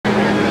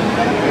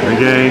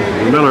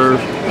gang, the Millers.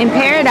 In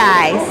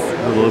Paradise.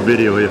 A little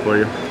video here for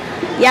you.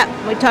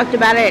 Yep, we talked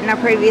about it in our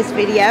previous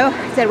video.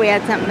 Said we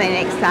had something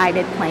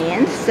excited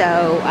planned.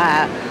 So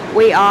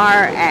we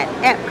are at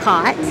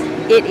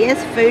Epcot. It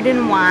is Food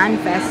and Wine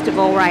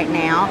Festival right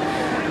now.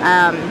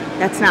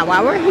 That's not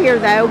why we're here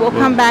though. We'll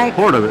come back.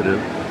 Part of it is.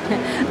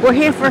 We're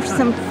here for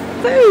some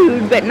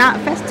food, but not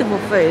festival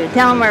food.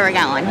 Tell them where we're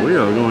going. We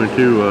are going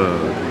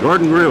to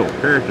Garden Grill,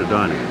 character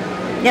dining.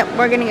 Yep,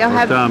 we're going to go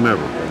First time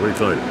ever. We're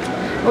excited.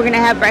 We're going to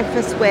have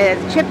breakfast with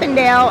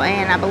Chippendale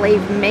and I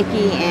believe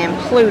Mickey and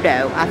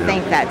Pluto. I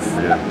think that's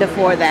the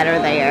four that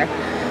are there.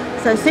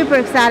 So super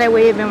excited.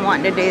 We've been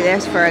wanting to do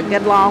this for a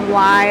good long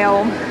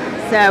while.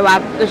 So I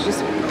was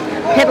just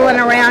piddling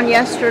around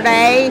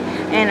yesterday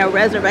and a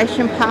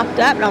reservation popped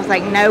up and I was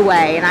like, no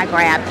way, and I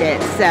grabbed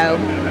it. So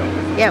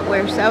yeah,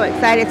 we're so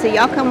excited. So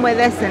y'all come with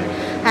us and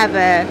have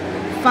a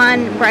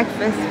fun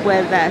breakfast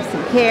with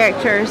some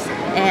characters,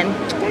 and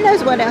who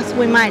knows what else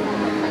we might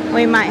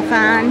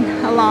find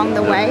along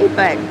the way.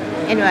 But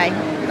anyway,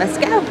 let's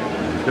go.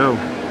 Let's go.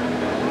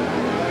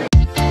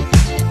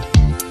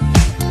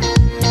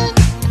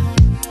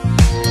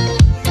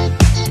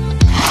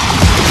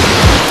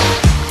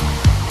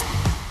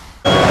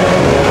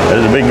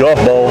 There's a big golf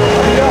ball.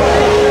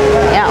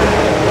 Yeah.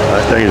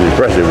 That thing is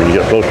impressive when you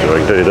get close to it, I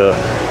can tell you that.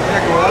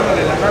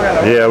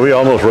 Yeah, we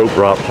almost rope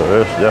dropped, so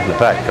there's definitely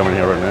packed coming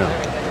here right now.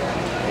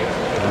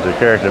 There's a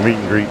character meet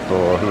and greet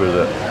for, who is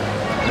that?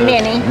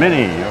 Minnie.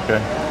 Minnie, okay.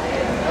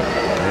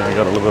 Yeah, I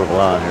got a little bit of a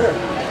line here.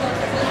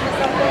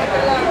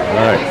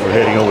 All right, we're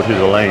heading over to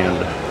the land.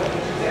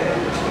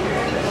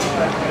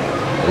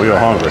 We are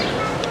hungry.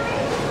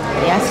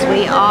 Yes,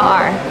 we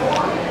are.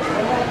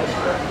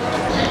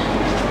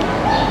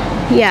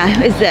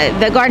 Yeah, it's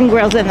the Garden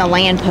Grill's in the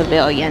Land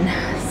Pavilion.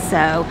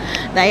 So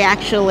they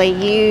actually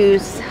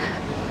use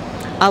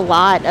a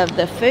lot of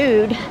the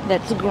food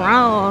that's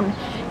grown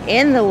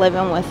in the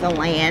Living with the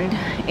Land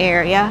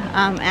area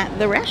at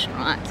the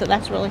restaurant. So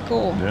that's really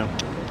cool. Yeah.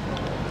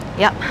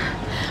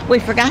 Yep. We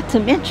forgot to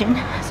mention,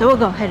 so we'll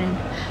go ahead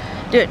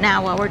and do it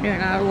now while we're doing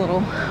our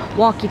little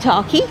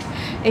walkie-talkie.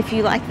 If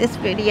you like this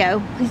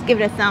video, please give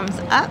it a thumbs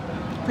up.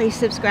 Please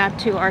subscribe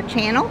to our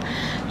channel.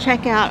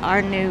 Check out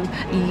our new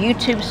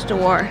YouTube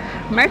store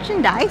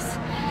merchandise.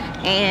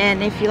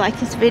 And if you like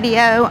this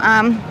video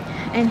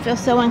and feel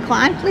so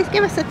inclined, please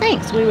give us a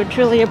thanks. We would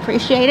truly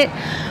appreciate it.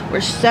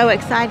 We're so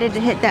excited to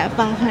hit that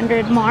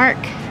 500 mark.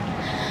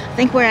 I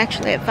think we're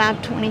actually at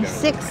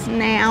 526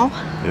 now.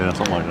 Yeah,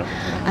 something like that.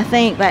 I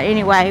think, but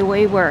anyway,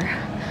 we were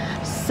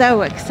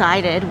so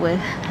excited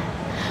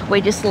we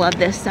just love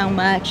this so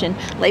much. And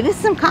leave us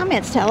some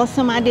comments. Tell us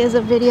some ideas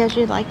of videos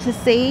you'd like to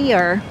see,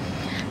 or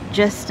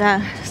just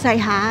say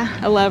hi.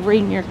 I love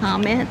reading your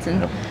comments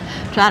and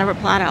try to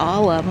reply to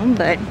all of them.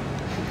 But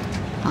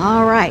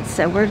all right,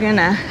 so we're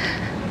gonna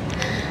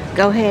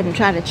go ahead and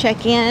try to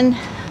check in.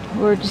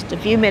 We're just a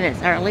few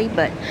minutes early,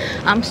 but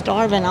I'm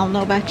starving. I don't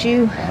know about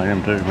you. I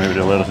am too. Maybe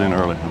they'll let us in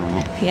early. I don't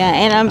know. Yeah,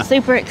 and I'm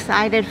super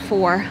excited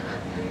for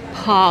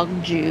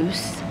Pog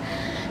Juice.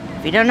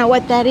 If you don't know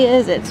what that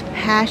is, it's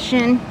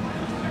passion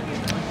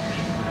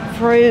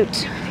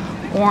fruit,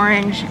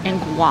 orange, and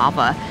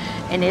guava,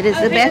 and it is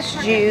the best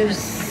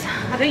juice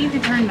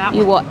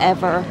you will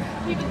ever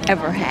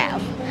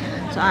have.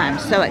 So I'm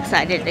so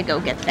excited to go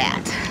get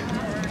that.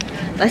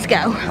 Let's go.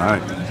 All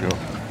right, let's go.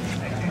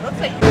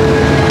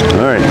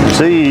 All right,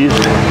 see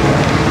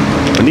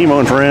Nemo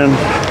and friends.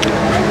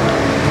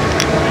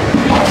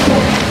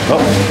 Oh,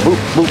 boop,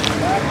 boop.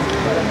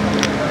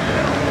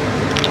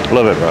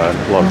 Love it, ride.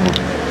 Love it.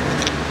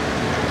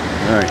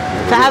 All right.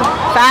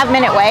 5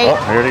 minute wait. Oh,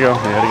 here they go.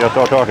 Yeah, they got to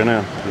start talking now.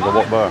 As I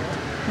walk by.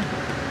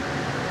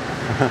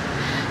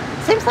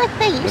 Seems like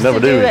they used They never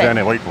to do do. it. Stand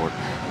there, wait for it.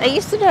 They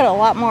used to do it a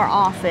lot more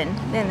often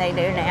than they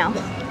do now.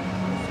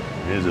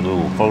 Here's a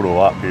little photo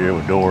op here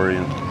with Dory.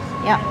 And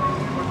Yep.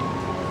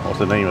 what's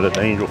the name of that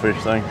angelfish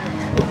thing?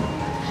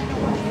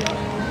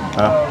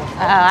 Huh?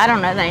 I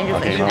don't know the I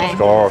angelfish can't remember, name.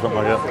 Scar or something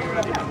like that.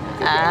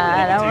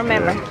 I don't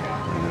remember. And then,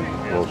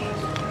 of course,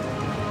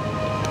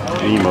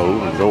 Nemo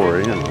and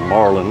Dory and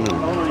Marlin and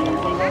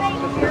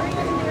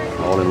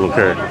all them little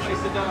characters.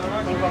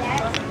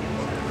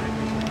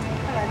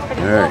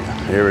 All right,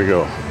 here we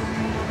go.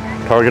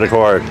 Target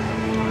acquired.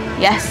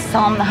 Yes,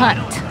 on the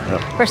hunt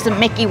for some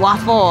Mickey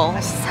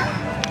waffles.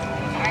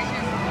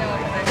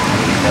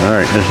 All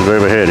right, this is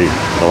over ahead,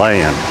 the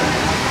land,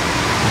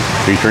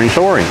 featuring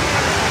soaring.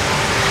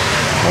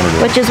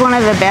 Which is one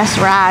of the best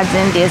rides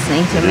in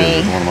Disney to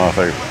me. It's one of my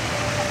favorites.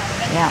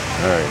 Yeah.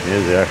 All right,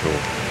 here's the actual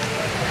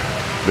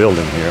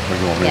building here. We're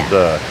going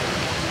inside.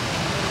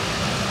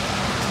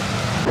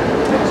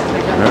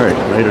 All right,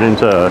 made it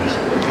inside.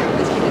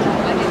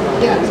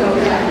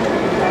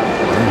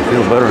 It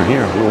feels better in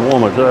here. A little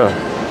warmer outside.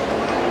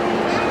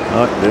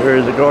 All right, there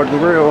is the Garden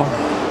Grill.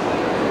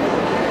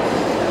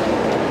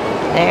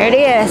 There it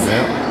is. Yep.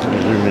 Let me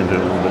zoom into it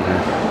a little bit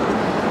here.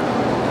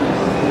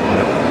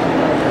 Yep.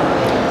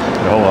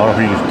 I don't know if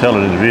you can tell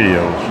it in the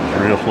video. It's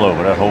real slow,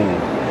 but that whole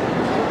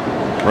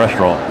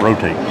restaurant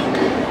rotates.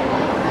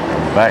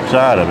 the back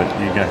side of it,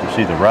 you can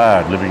see the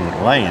ride, Living with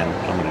Land.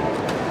 Some of the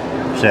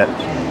sets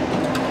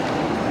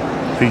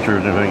and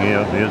features and everything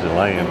else. Here's the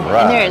land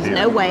ride. And there is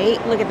no wait.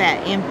 Look at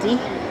that, empty.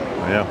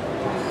 Yeah.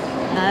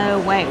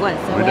 No wait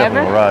whatsoever. We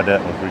definitely will ride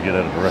that once we get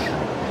out of the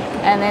restaurant.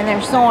 And then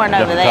there's Soarin'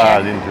 over there.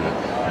 Ties into it.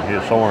 And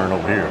here's Soarin'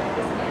 over here.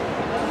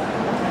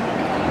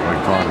 We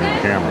can find it in the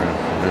camera.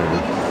 There it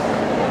is.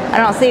 I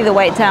don't see the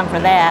wait time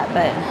for that,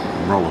 but.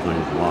 Roller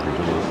things walking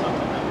to it.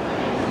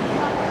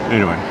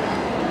 Anyway.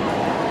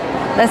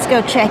 Let's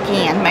go check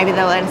in. Maybe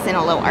they'll let us in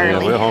a little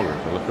early. Yeah, we're hungry,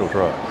 so let's go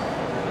try it.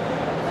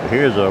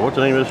 Here's what's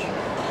the name of this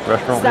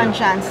restaurant?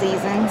 Sunshine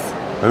Seasons.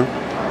 Who?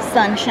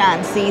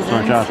 Sunshine Seasons.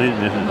 Sunshine Seasons.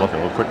 This is like a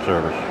little quick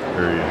service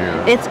area here.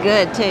 It's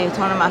good too. It's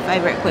one of my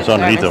favorite quick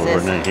services. It's underneath services. over there,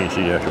 and then you can't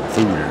see the actual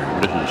food area.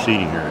 But this is the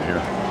seating area here.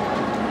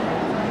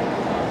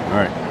 All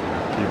right,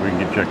 see if we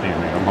can get checked in.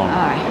 I'm hungry.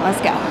 All right,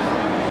 let's go. All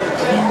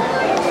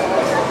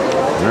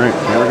right,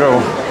 here we go.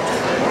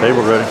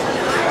 Table ready.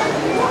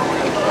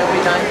 Have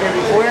we dined here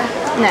before?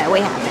 No,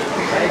 we haven't.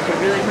 Okay, so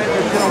really quick,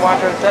 we're just gonna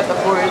watch our set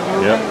before it's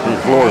moving. Yep, the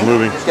floor is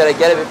moving. Just gotta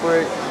get it before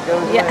it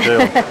goes. Yeah.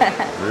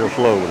 Real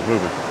slow, it's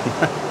moving.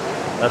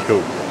 That's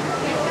cool.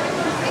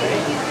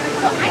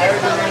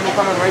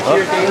 Coming right to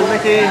your table.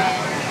 Mickey.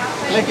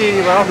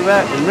 Mickey, right off the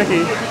bat, it's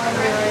Mickey.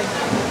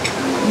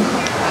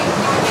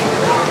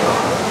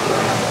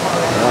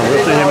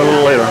 We'll see him a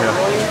little later here.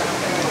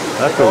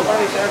 That's cool.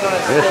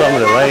 Here's some of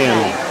the land,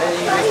 I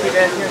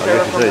guess you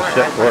say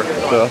set work and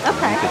stuff.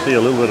 Okay. You can see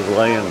a little bit of the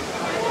land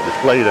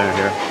display down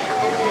here.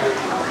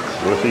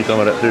 We'll see some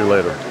of that too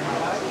later.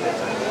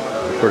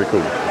 It's pretty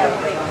cool.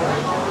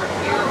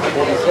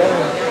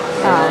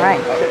 All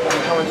right.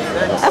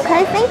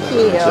 Okay, thank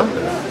you.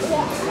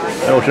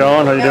 Hello,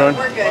 Sean. How you doing?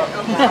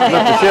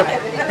 Mr. Chip.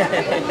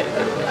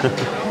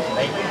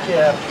 Thank you,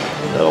 Chip.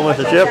 Hello,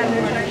 Mr. Chip.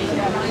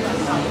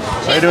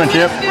 How you doing,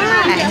 Chip?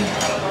 Hi.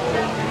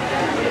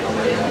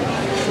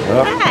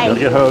 Well, Hi. gotta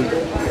get hugged.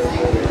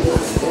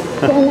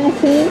 So nice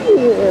to meet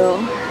you.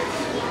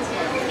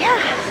 Yeah.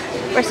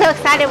 We're so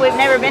excited. We've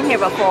never been here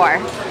before.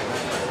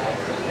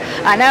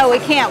 I know. We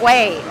can't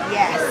wait.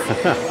 Yes.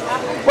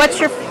 What's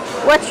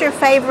your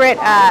favorite?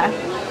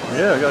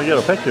 Yeah, I gotta get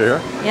a picture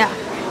here. Yeah.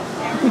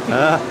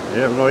 Yeah,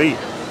 we're gonna eat.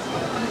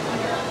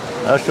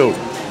 That's cool.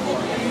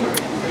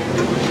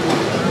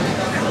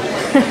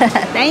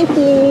 Thank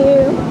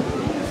you.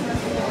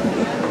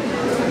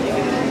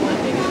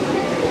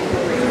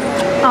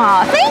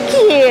 Aw, thank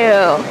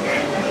you.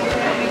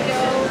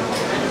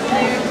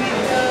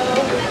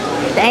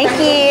 Thank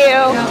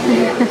you.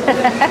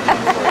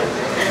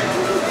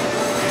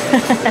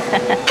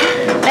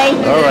 Thank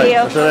you. All right,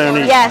 let's sit down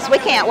and eat. Yes, we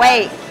can't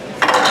wait.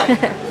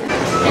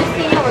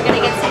 We're going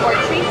to get some more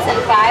treats in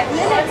 5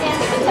 minutes.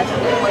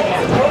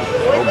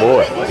 Oh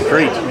boy,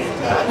 treat.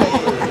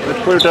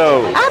 It's Pluto.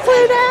 Hi,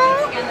 Pluto.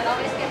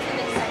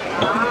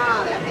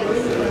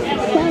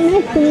 So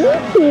nice to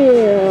meet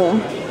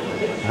you.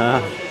 Huh?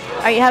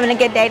 Are you having a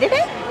good day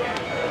today?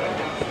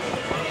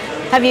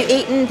 Have you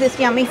eaten this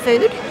yummy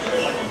food?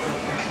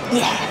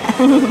 Yeah.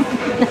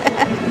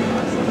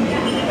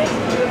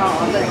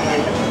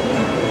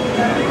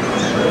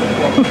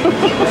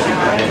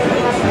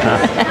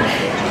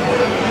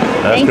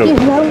 Thank you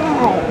so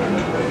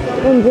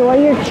much. Enjoy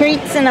your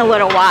treats in a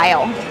little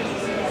while.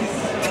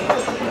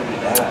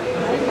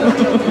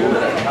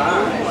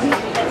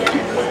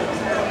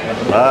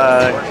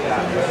 Bye.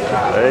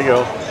 There you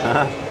go.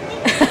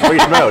 What do you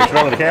smell? You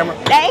smelling the camera?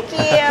 Thank you.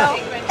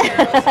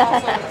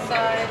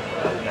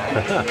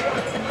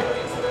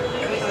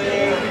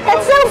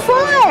 That's so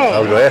fun. I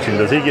was going to ask him,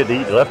 does he get to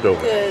eat the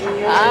leftovers?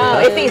 Oh,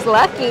 if he's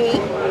lucky.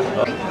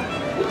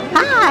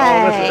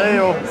 Hi. Mr.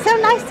 Dale. So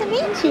nice to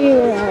meet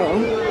you.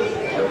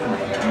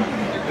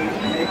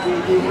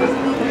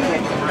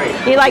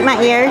 You like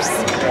my ears?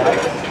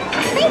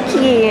 Thank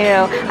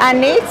you. I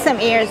need some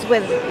ears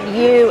with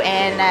you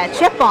and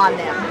Chip on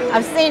them.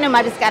 I've seen them,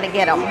 I just got to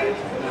get them.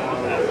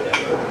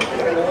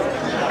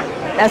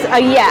 That's, oh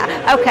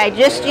yeah, okay,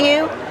 just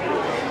you?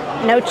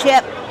 No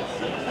Chip?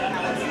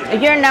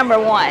 You're number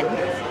one.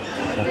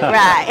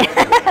 Right.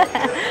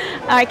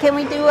 All right, can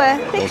we do a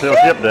picture? Don't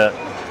tell Chip that.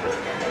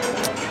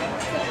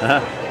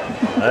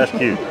 That's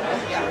cute.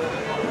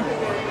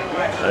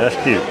 That's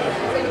cute.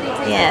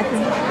 Yeah.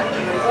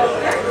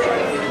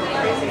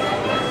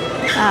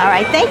 All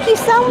right, thank you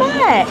so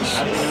much.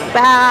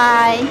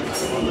 Bye.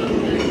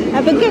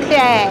 Have a good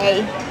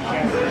day.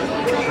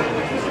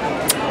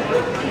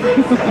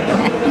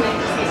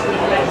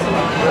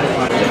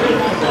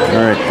 All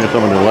right, here's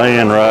some of the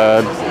land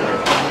ride.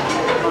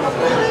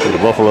 See the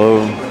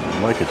buffalo.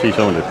 I can see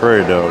some of the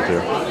prairie dogs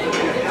there.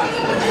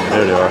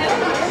 There they are.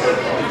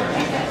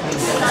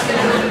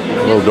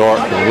 A little dark,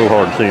 so a little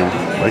hard to see them.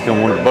 They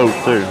come on the boat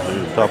too. They're at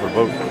the top of the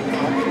boat.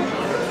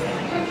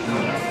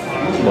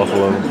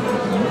 Buffalo.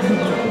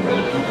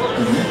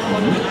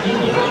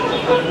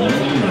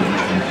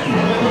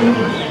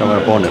 Coming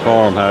up on the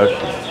farmhouse,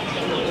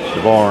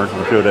 the barn.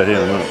 We'll show that here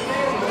in a minute.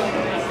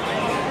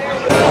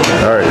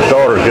 All right, the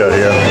starters got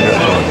here. We got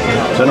some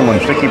cinnamon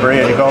sticky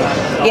bread, you call it?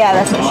 Yeah,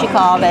 that's what she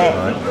called it.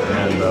 All right,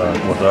 and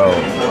with our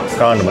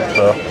condiment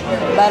stuff.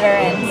 Butter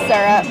and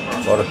syrup.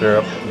 Butter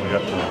syrup. We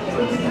got some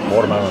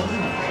watermelon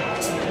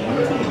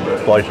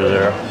slices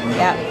there.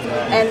 Yep.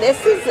 And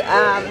this is,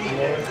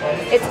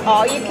 it's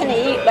all you can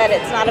eat, but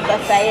it's not a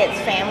buffet, it's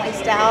family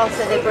style.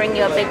 So they bring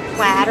you a big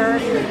platter,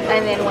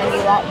 and then when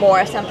you want more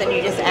of something,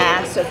 you just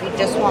ask. So if you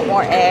just want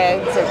more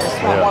eggs or just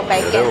want more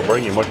bacon. They will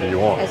bring you as much as you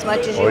want. As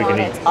much as you want,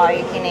 it's all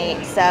you can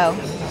eat. So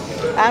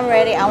I'm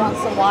ready. I want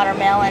some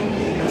watermelon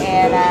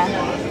and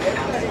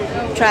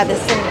try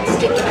this cinnamon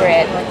sticky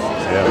bread.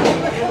 Yeah.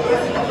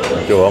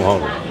 Let's go, I'm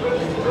hungry.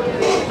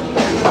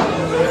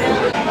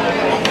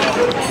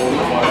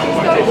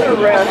 All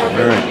right,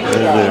 there.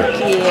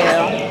 Thank you.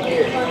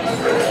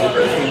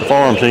 The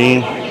farm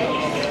scene.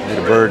 See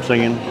the birds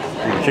singing.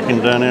 See the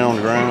chickens down there on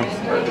the ground.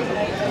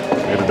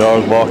 See the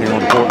dogs barking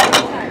on the porch.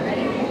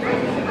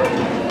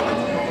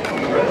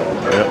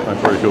 Yep,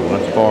 that's pretty cool.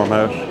 That's the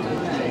farmhouse.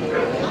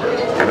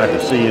 And I can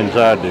see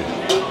inside the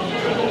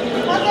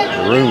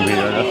room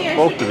here. That's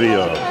supposed to be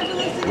a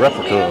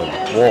replica of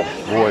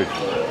Walt's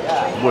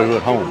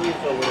boyhood home.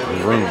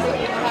 His room.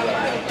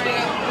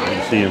 You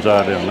can see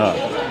inside there or not.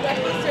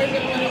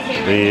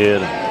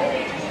 Bed,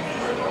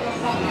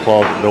 and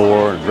closet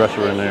door, and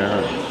dresser in there.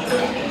 And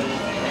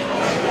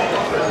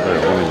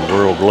there's one of the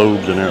world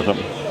globes in there or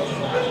something.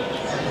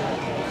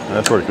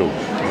 That's pretty cool.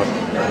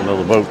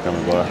 Another boat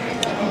coming by.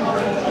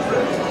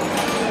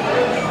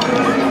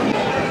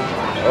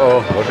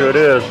 Oh, look who it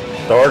is.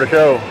 Star of the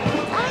show.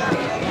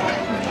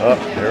 Oh,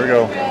 here we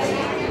go.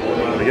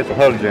 Gotta get some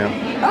hugs in.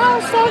 Oh,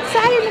 so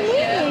excited to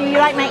meet you. You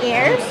like my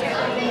ears?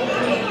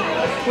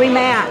 We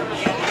match.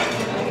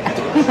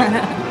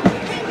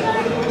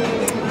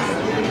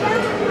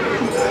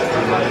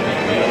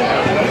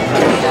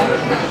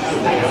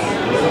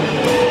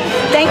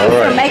 Thank you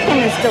for making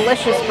this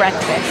delicious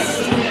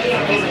breakfast.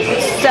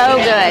 So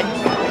good.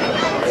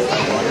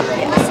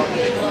 Yes.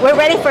 We're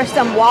ready for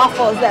some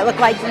waffles that look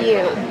like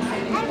you.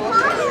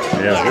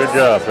 Yeah, yes. Good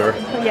job, sir.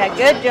 Yeah,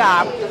 good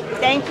job.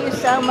 Thank you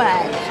so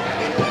much.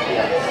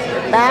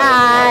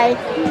 Bye.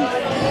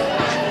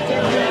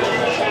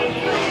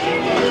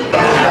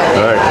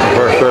 All right, the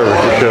first service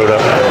just showed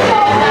up.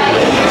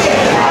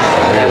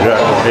 We've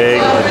got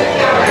eggs,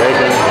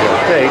 bacon,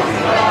 steak,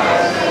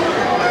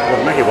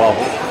 with Mickey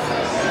waffles.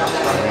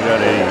 We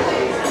got a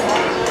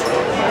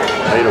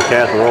potato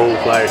casserole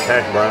 /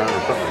 hash brown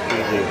or something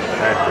cheesy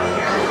hash brown.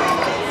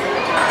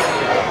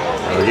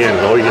 And again,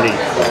 it's all you can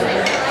eat.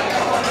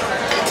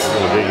 I'm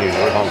gonna dig in.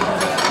 We're hungry.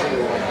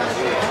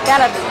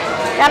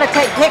 Gotta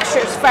take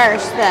pictures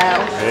first, though.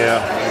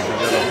 Yeah,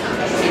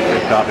 we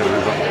got a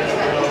or something.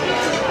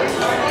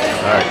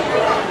 All right,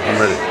 I'm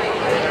ready.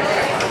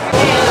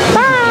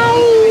 Bye.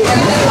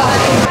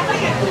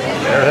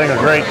 Everything was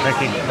great,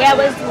 Mickey. Yeah, it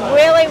was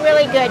really,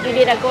 really good. You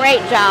did a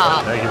great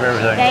job. Thank you for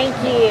everything. Thank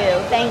you.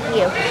 Thank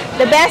you.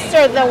 The best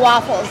are the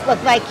waffles.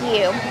 Look like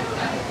you.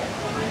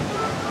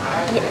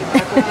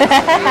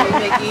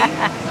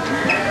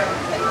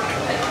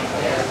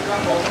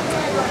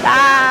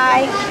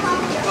 Bye.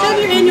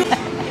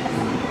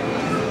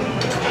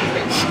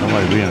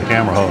 Somebody's being a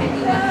camera hog.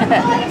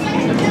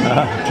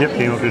 Chip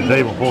came up to the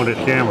table, pointed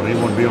at the camera. He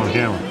wanted to be on the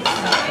camera.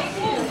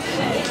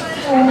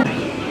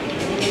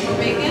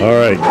 All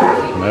right,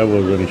 that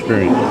was an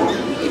experience.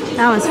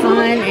 That was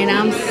fun, and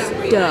I'm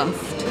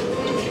stuffed.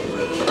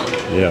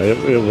 Yeah,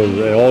 it was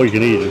all you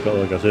can eat,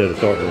 like I said, to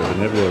start with,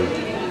 and it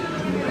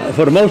was,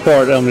 for the most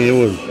part, I mean, it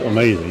was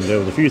amazing. There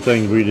was a few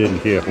things we didn't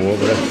care for,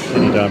 but that's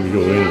anytime you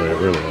go anywhere,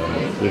 really.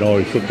 It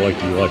always looked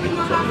like you like it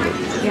or something.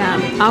 Yeah,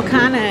 I'll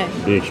kind of...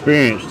 The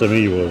experience to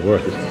me was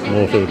worth it,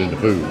 more so than the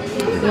food.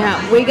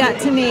 Yeah, we got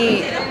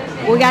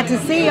to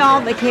see all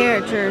the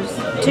characters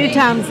 2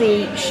 times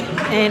each,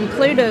 and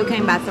Pluto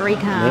came by 3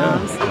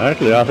 times. Yeah.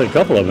 Actually, I think a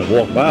couple of them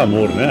walked by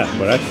more than that,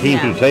 but I came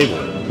to the table.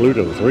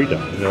 Pluto 3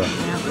 times. Yeah.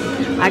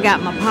 I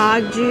got my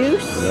pog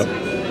juice. Yep.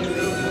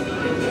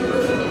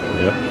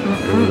 Yep.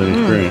 It was an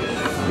experience.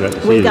 You got to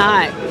see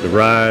the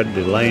ride,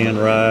 the land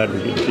ride.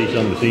 We get to see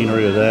some of the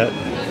scenery of that.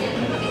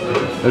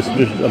 It's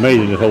just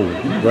amazing. This whole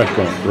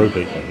restaurant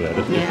rotates like that.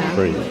 It's just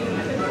crazy.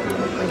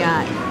 We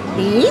got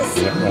these.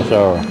 Yep, that's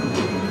our.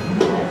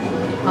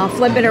 I'll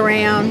flip it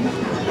around.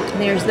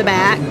 There's the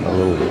back. A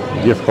little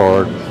gift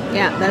card.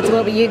 Yeah, that's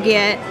what you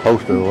get.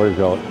 Poster, what do you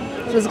call it?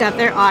 So it's got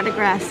their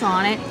autographs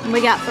on it.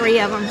 We got 3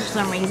 of them for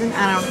some reason.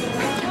 I don't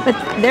know. But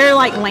they're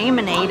like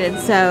laminated,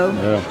 so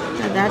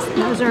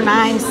those are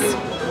nice.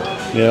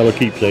 Yeah, little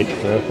keepsakes.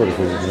 That's pretty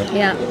cool.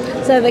 Yeah.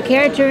 So the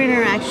character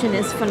interaction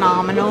is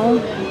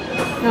phenomenal.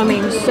 I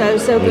mean,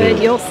 so good.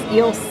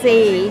 You'll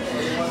see.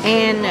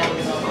 And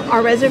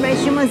our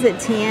reservation was at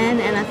 10,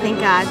 and I think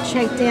I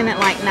checked in at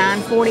like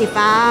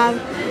 9:45,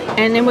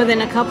 and then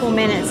within a couple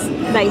minutes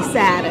they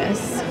sat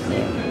us,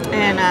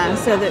 and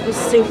so that was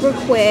super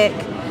quick.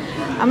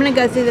 I'm gonna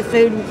go through the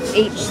food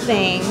each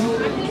thing.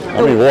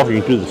 I mean,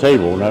 walking to the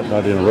table, not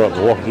interrupt,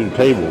 but walking to the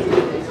table,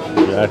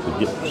 you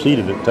actually get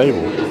seated at the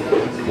table,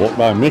 walk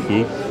by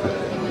Mickey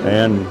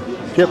and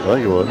Chip, I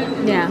think it was.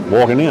 Yeah.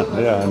 Walking in,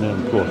 yeah, and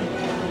then of course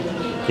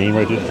came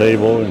right to the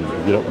table and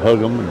get up and hug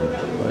them and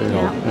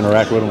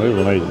interact with them. It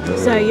was amazing.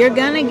 So you're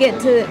gonna get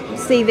to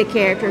see the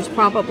characters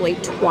probably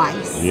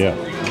twice. Yeah,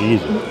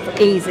 easy.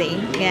 Easy,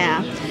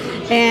 yeah.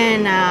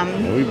 And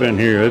we've been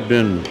here. It's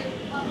been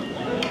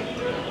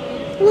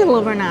a little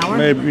over an hour.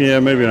 maybe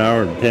an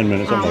hour and 10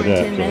 minutes, something like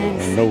that. 10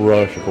 minutes. And no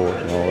rush, of course,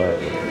 and all that.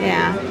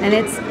 Yeah, and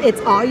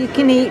it's all you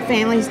can eat,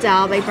 family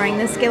style. They bring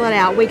the skillet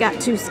out. We got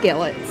 2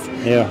 skillets.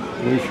 Yeah,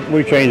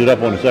 we changed it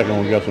up on the second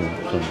one. We got some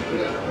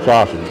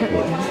sausage.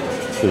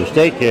 So the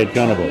steak had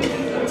kind of I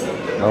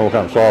don't know what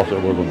kind of sauce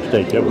that was on the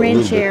steak. That was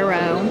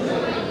Ranchero.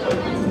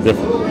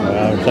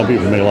 different. Some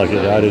people may like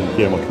it. I didn't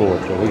care much for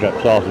it, so we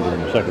got sausage on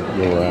the second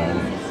go around.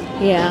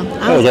 Yeah.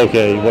 That was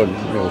okay. It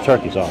wasn't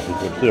turkey sausage,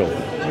 but still,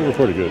 it was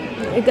pretty good.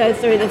 It goes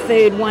through the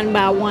food one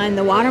by one.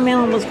 The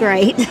watermelon was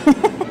great.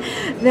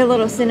 The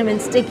little cinnamon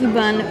sticky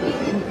bun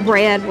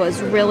bread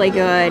was really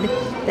good.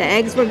 The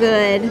eggs were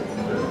good.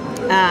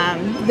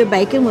 The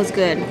bacon was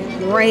good.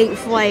 Great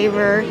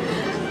flavor.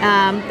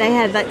 They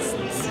had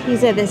he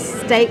said the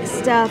steak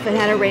stuff. It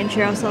had a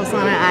ranchero sauce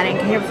on it. I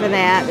didn't care for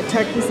that. The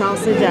turkey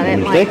sausage, I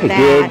didn't like that. The steak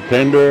was good,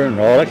 tender, and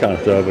all that kind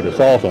of stuff, but the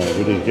sauce on it,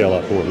 we didn't care a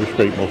lot for it. We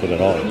scraped most of that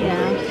off.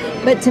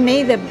 Yeah. But to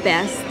me, the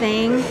best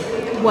thing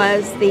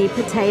was the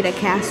potato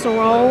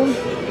casserole.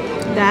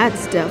 That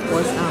stuff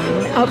was,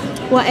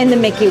 and the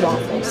Mickey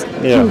waffles.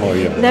 Yeah,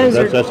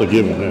 that's a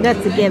given. Yeah.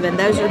 That's a given.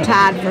 Those are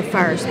tied for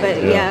first.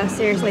 But yeah,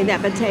 seriously,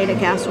 that potato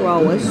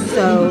casserole was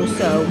so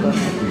good.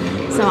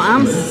 So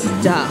I'm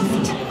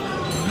stuffed.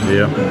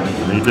 Yeah,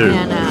 me too.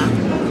 And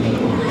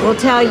we'll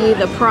tell you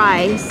the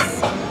price.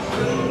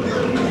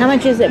 How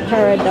much is it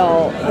per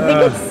adult? I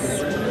think it's...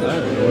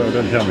 Well, it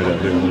doesn't tell me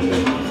that,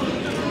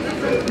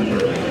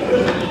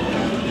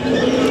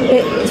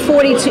 It's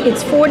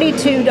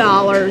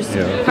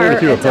 $42 per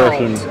adult.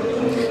 person.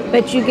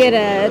 But you get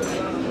a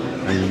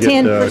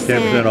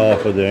 10%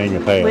 off of the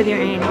annual pass. with your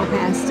annual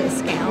pass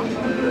discount.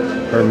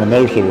 Her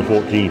mimosa was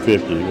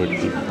 $14.50, which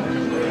we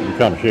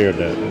kind of shared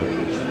that. A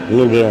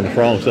little bit on the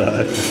strong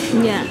side.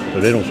 Yeah.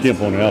 But they don't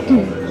skimp on the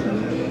alcohol.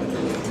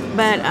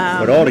 But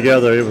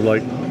altogether, it was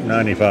like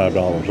 $95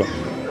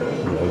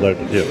 something. Without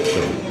the tip.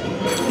 So.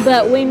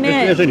 But we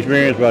met. It's an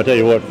experience, but I tell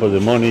you what, for the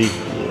money,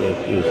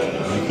 you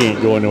can't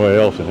go anywhere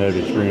else and have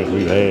the experience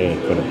we've had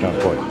for that kind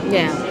of place.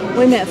 Yeah.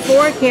 We met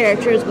 4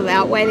 characters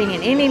without waiting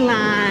in any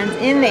lines,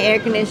 in the air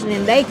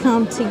conditioning. They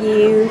come to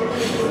you,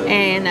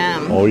 and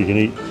all you can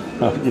eat,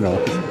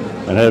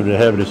 and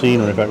have the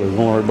scenery. In fact, we were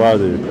going by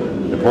the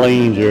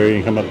plains area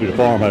and come up to the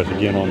farmhouse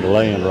again on the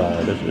land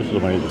ride. This is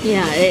amazing.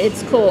 Yeah,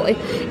 it's cool.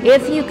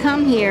 If you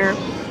come here,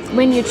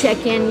 when you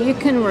check in, you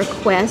can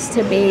request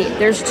to be.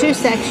 There's 2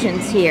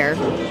 sections here.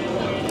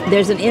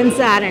 There's an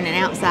inside and an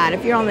outside.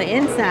 If you're on the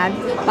inside,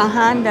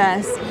 behind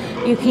us,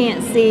 you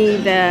can't see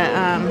the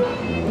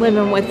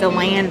Living with the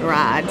Land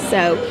ride.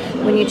 So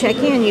when you check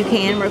in, you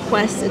can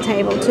request a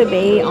table to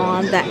be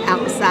on the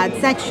outside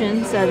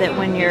section so that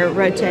when you're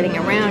rotating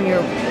around,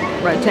 you're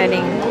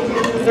rotating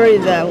through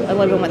the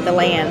Living with the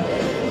Land.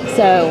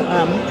 So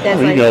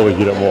you can always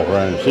get up and walk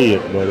around and see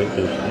it, but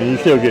and you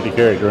still get the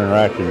character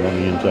interaction on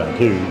the inside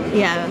too.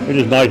 Yeah. It's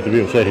just nice to be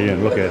able to sit here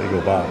and look at it and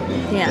go by.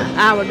 Yeah,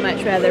 I would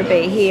much rather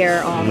be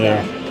here on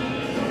the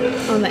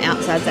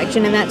outside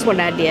section, and that's what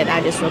I did.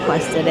 I just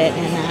requested it,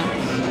 and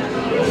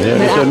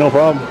they said no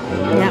problem.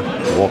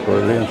 Walk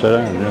right in, sit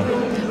down. Yeah.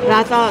 But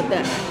I thought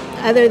that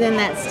other than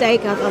that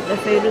steak, I thought the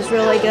food was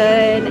really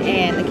good,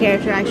 and the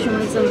character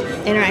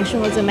interaction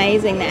was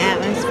amazing. The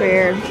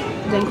atmosphere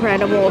was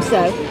incredible.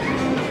 So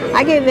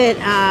I give it.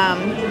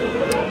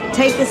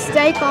 Take the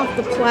steak off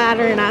the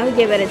platter, and I would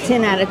give it a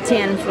 10 out of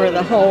 10 for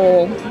the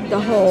whole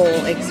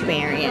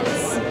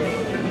experience.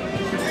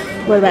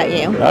 What about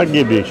you? I'd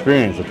give the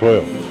experience a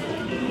 12.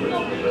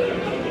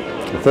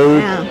 The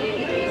food,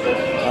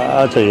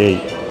 I'd say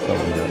 8.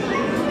 Something like that.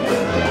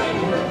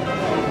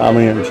 Yeah. I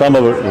mean, some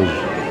of it was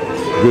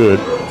good.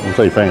 I wouldn't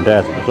say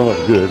fantastic, but some of it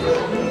was good.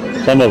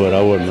 Some of it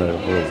I wasn't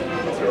really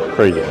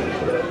crazy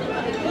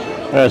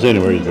about. That's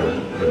anywhere you go.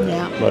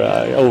 Yeah. But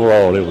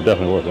overall, it was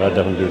definitely worth it. I'd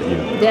definitely do it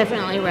again.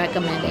 Definitely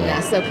recommend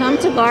it. So come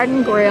to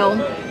Garden Grill,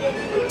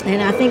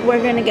 and I think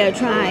we're going to go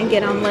try and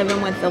get on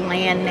Living with the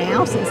Land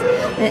now, since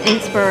the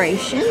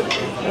inspiration.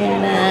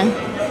 And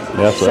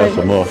that's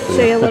a must.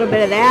 Show you a little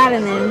bit of that,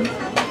 and then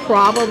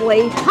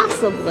possibly,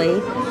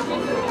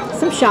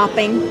 some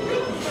shopping.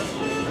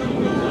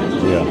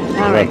 Yeah.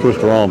 All right.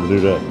 Twist around to do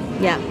that.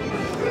 Yeah.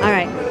 All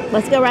right.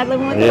 Let's go ride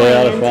Living with the Land.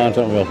 Yeah, let's find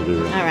something else to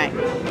do. All right.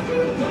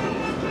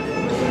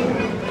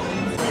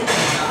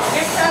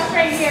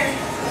 Right here.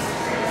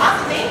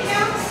 Awesome, thank you.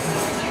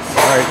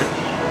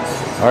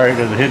 All right,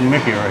 there's a hidden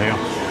Mickey right here.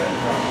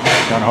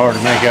 Kind of hard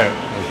to make out.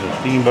 There's a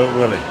Steamboat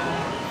Willie.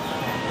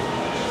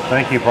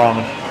 Thank you,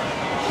 promise.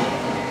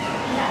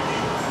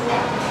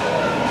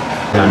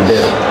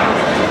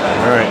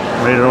 All right,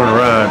 made it on the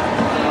ride.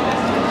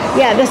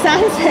 Yeah, the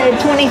sign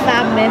said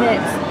 25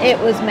 minutes. It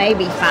was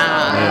maybe 5.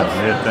 Yeah,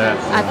 hit that.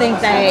 I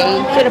think they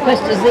should have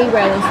pushed a 0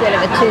 instead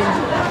of a 2.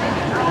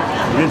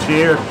 Good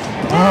cheer.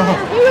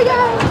 Here we go.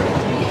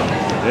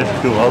 This is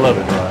cool. I love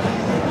it.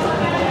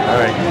 All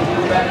right.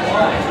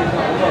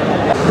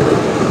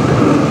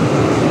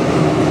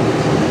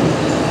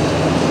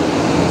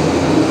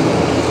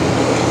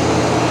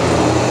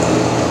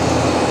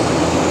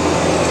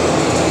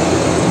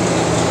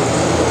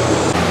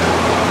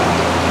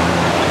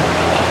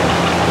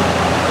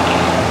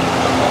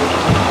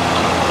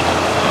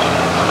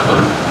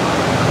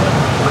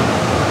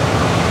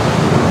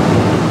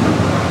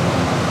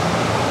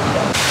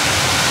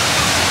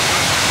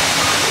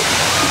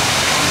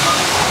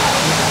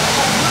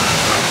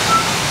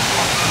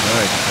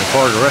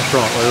 There's a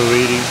restaurant where we were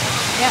eating.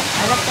 Yep,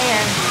 right up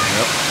there.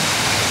 Yep.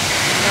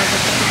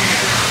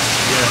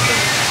 Yeah.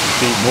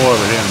 Eat more of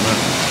it in a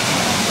minute.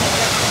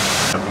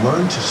 Have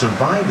learned to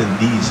survive in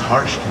these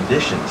harsh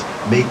conditions,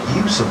 make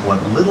use of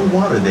what little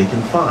water they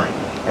can find,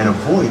 and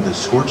avoid the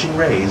scorching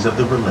rays of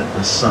the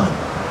relentless sun.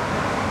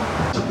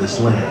 Of this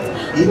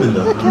land, even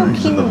the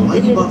herds of the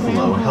mighty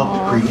buffalo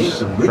helped create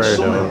the rich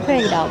soil.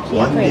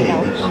 One day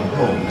they come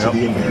home to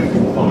the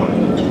American farm.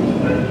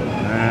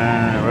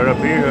 And right up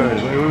here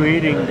is where we were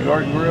eating, the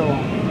Garden Grill.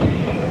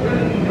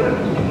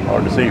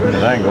 Hard to see from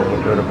this angle,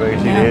 but right up there you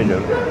see the edge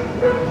of it.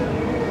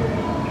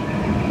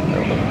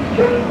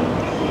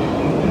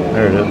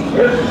 There it is.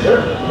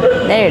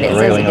 There it is. The That's a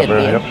railing good up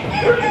there, view.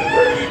 yep.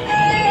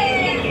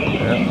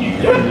 Yep.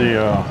 Here's the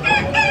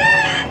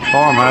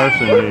farmhouse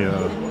and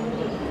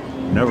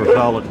the Never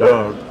Solid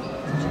Dog.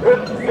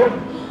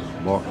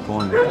 Walks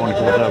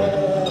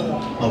 24/7.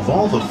 Of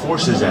all the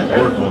forces at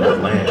work on the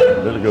land,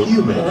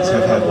 humans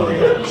have had one of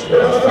the most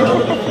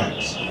profound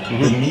effects.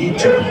 The need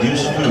to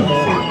produce food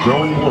for a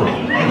growing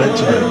world led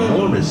to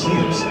enormous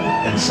use,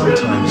 and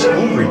sometimes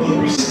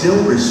overuse.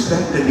 Still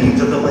respect the needs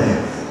of the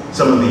land.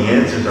 Some of the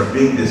answers are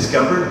being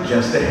discovered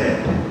just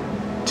ahead.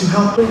 To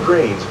help the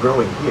grains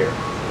growing here,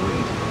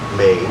 wheat,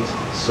 maize,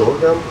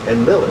 sorghum,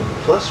 and millet,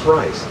 plus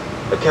rice,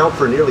 account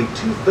for nearly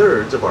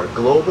 2/3 of our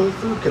global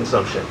food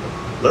consumption.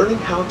 Learning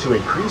how to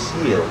increase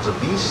yields of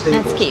these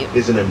staples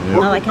is an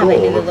important I like how they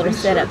do goal the of little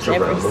research setups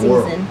every around the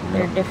world. season.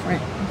 They're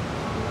different.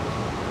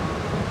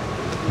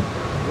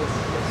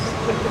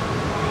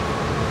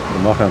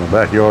 I'm not kind of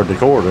backyard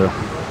decor there.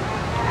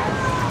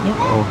 Yep.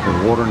 Oh,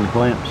 for watering the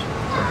plants.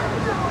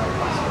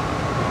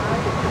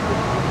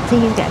 See,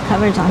 he's got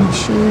covers on his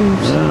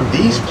shoes. Yeah.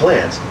 These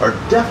plants are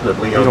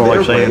definitely You on don't their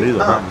like sand way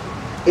either, up.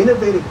 huh?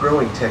 Innovative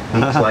growing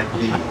techniques like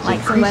these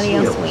Like increase somebody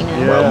else yields we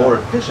know. while Yeah. more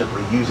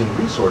efficiently using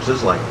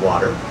resources like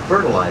water,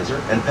 fertilizer,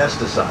 and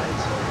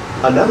pesticides.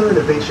 Another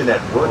innovation at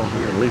work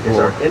here is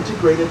our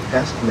integrated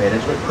pest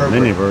management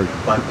Mini program. version.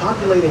 By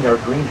populating our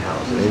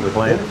greenhouses Native with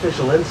plants.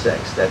 beneficial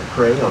insects that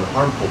prey on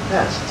harmful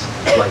pests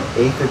like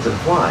aphids and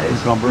flies,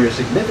 Cucumbers. we are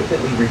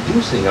significantly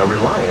reducing our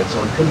reliance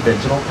on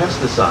conventional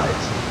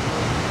pesticides.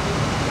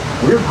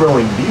 We're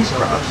growing these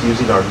crops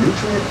using our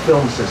nutrient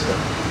film system.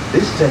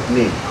 This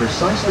technique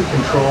precisely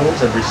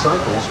controls and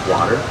recycles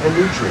water and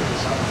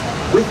nutrients.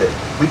 With it,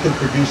 we can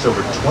produce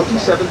over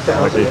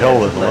 27,000 Like they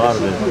told us, a lot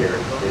of lettuce the a year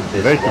in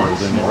this vegetables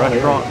one in the small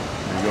restaurant,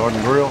 area. the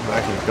Garden Grill,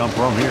 actually come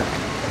from here.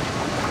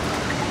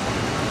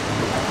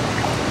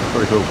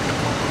 Pretty cool.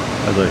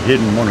 There's a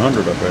hidden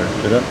 100 up there.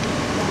 See that?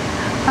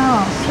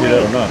 Oh, See that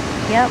or sweet. not?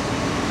 Yep.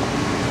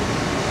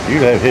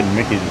 You'd have hidden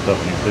Mickeys and stuff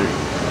in here too.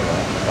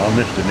 I'll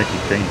miss the Mickey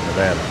chain of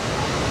that.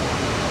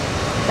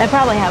 They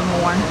probably have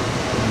more.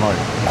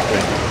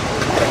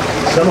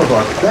 Some of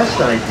our best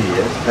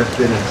ideas have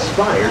been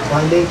inspired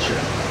by nature,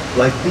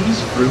 like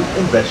these fruit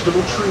and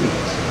vegetable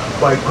trees.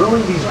 By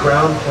growing these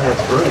ground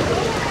plants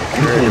vertically,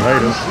 we can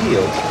increase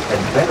yields and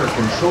better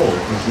control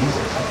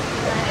diseases.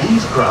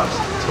 These crops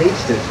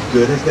taste as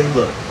good as they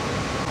look.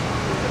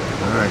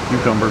 All right,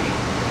 cucumbers.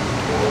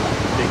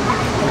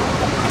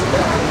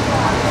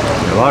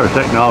 A lot of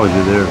technology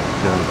they're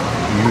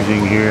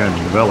using here and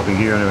developing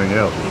here and everything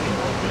else.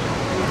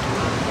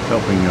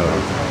 Helping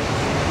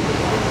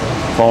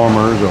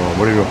farmers, or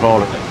whatever you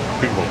call it,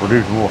 people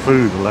produce more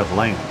food with less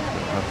land.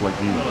 That's like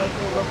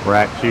these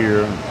racks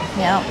here,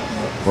 Yep.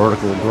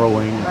 vertical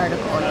growing,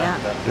 Vertical, yeah.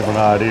 different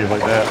ideas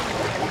like that.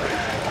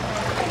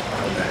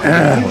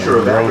 The future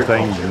of Grow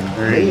things agriculture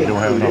in areas may you don't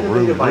have include enough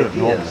room to innovative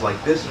do it. ideas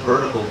like this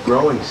vertical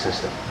growing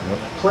system.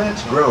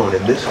 Plants grown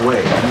in this way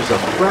use a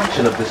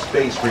fraction of the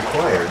space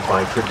required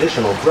by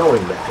traditional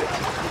growing methods.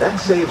 That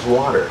saves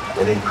water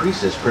and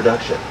increases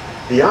production.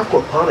 The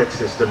aquaponics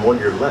system on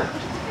your left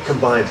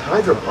combines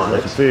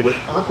hydroponics fish, with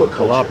aquaculture.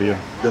 tilapia.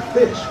 The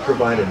fish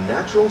provide a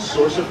natural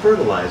source of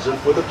fertilizer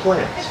for the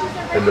plants,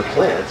 and the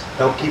plants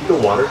help keep the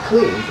water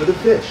clean for the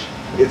fish.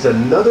 It's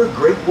another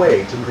great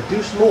way to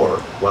produce more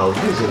while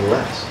using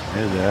less.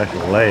 Here's the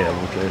actual lab.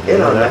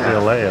 In our That's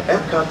the lab,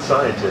 lab. Epcot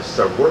scientists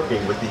are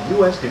working with the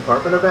U.S.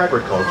 Department of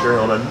Agriculture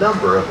on a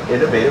number of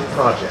innovative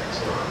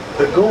projects.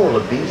 The goal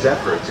of these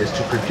efforts is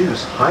to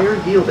produce higher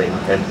yielding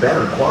and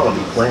better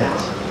quality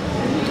plants.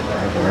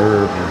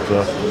 Herbs and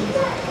stuff.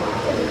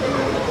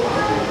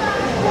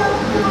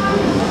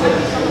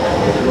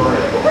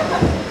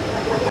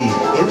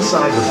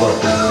 Inside the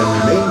boat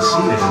and remain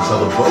seated until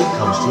the boat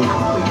comes to a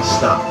complete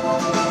stop.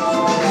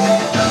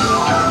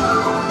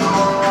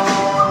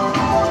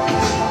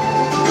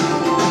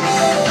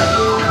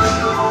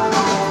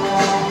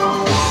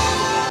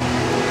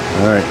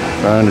 All right,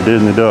 find the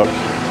Disney ducks.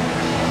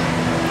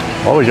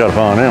 Always got to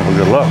find them for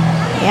good luck.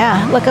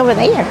 Yeah, look over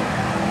there.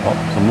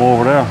 Oh, some more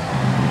over there.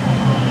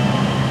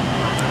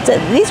 So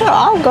these are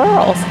all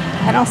girls.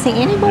 I don't see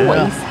any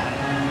boys.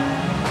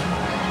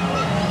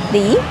 Do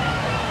you?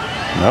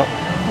 Nope,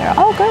 They're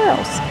all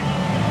girls.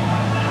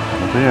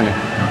 don't see any.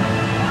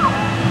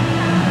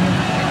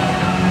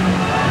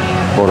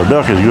 For the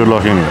duck is good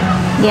luck anyway.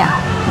 Yeah.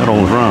 That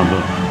almost rhymed,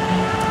 though.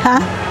 Huh?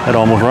 That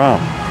almost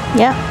rhymed.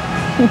 Yep.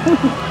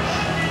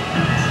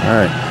 All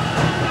right.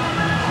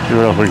 See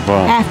what else we can I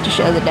find. have to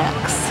show the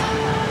ducks.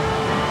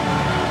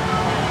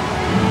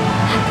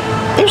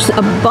 There's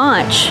a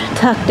bunch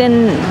tucked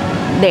in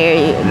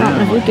there. I don't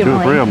know if you can Two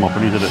or three of really. them up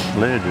beneath that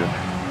ledge.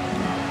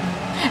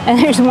 And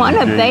there's one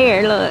up Okay.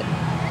 there, look.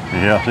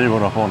 Yeah, I see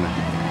what up on there.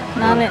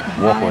 Not in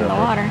Walkway the up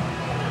there. water.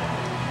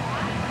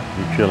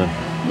 You chilling.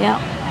 Yep.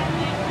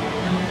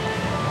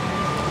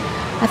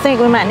 I think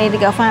we might need to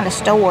go find a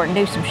store and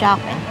do some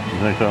shopping. You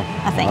think so?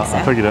 I think so.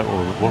 I figured that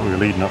was what we were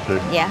leading up to.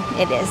 It Yeah,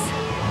 it is.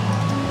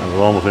 was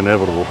almost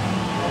inevitable.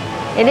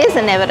 It is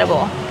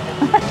inevitable.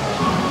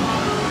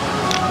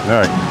 All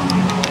right.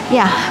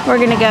 Yeah, we're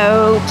gonna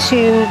go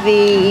to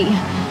the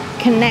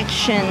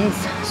Connections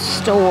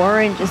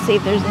store and just see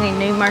if there's any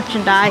new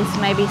merchandise.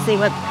 Maybe see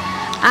what.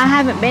 I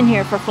haven't been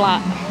here for food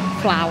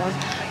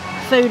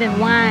and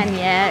wine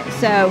yet,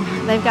 so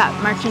they've got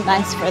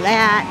merchandise for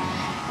that.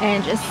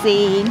 And just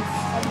see.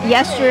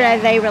 Yesterday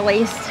they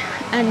released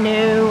a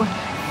new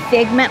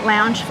Figment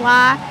lounge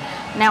fly.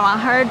 Now I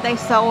heard they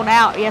sold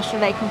out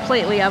yesterday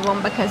completely of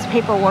them because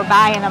people were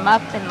buying them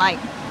up and like.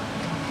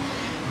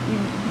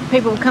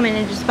 People come in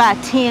and just buy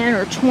 10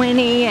 or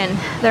 20 and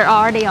they're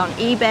already on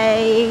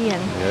eBay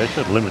and Yeah, it's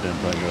just limiting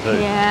thing, I tell you.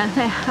 yeah,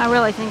 I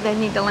really think they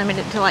need to limit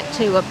it to like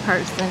 2 a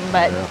person,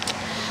 but Yeah.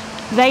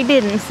 they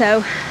didn't,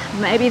 so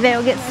maybe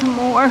they'll get some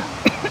more.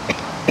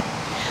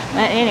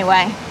 But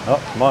anyway, Oh,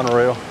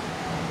 monorail.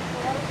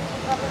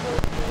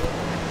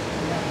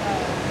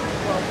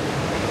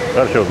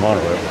 Gotta show the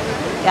monorail.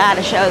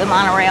 gotta show the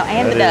monorail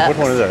and the That is, ducks. which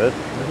one is that?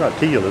 It's not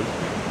teal, is it?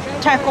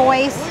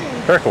 Turquoise.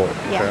 Turquoise.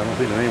 Yeah. Okay, I don't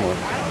see the name of it.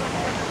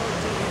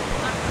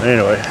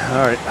 Anyway,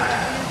 all right.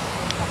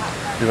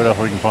 See what else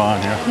we can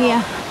find here.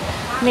 Yeah,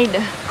 need to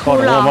Caught cool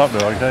to warm off. up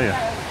though, I can tell you.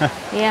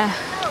 Yeah,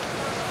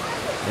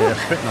 Yeah,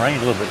 it's spitting rain a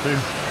little bit too.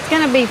 it's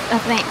gonna be, I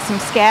think, some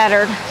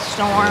scattered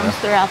storms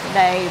throughout the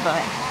day,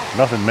 but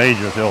Nothing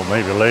major until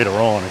maybe later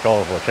on it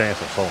calls for a chance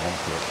of storms.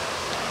 But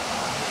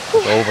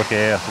it's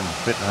overcast and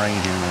spitting rain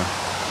here now.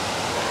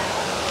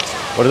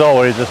 But as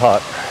always, it's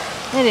hot.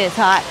 it is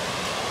hot.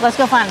 Let's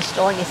go find a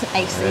store and get some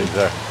AC.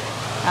 Exactly.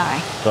 All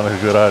right. Sounds like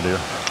a good idea.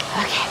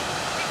 Okay.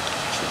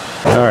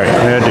 All right,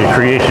 we had the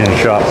creation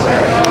shop.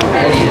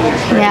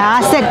 Yeah,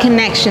 I said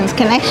Connections.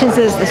 Connections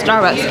is the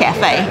Starbucks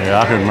cafe.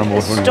 Yeah, I can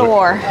remember The which one.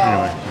 store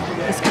Anyway.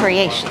 is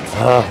Creations.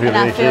 Ah, feel And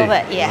I the feel AC.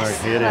 that, yes. All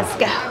right, here it is. Let's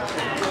go.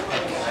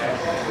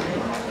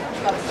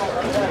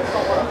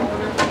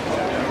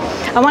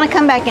 I want to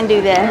come back and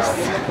do this.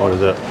 What is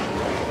that?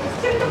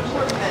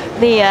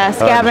 The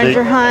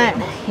scavenger seek. hunt.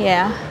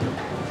 Yeah.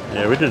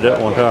 Yeah, we did that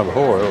one time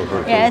before. That was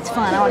pretty Yeah, cool. it's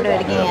fun. I want to do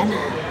it again.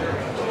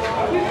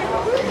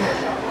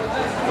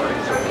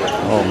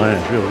 Oh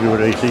man, feels good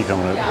with AC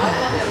coming up. Oh,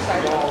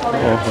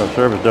 that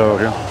service dog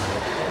here.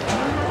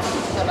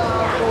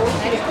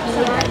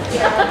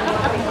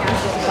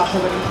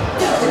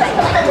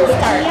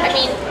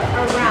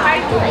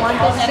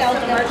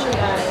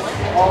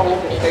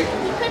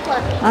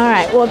 All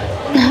right,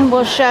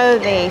 we'll show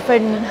the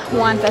Food and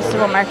Wine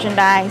Festival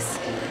merchandise.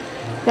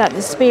 Got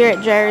the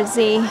Spirit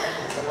jersey.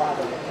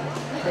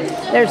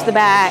 There's the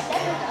back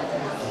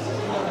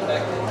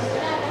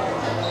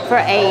for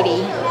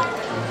 80.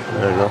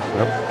 There you go.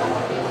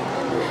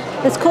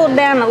 Yep. It's cooled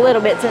down a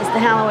little bit since the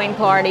Halloween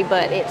party,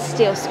 but it's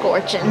still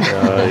scorching.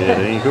 Yeah, it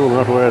ain't cool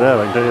enough to wear that,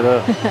 I can tell you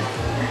that.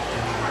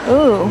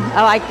 Ooh,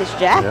 I like this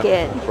Yeah,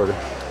 jacket. that's pretty.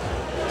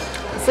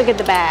 Let's look at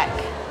the back.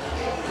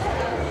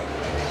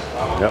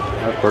 Yep,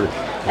 that's pretty.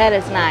 That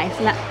is nice.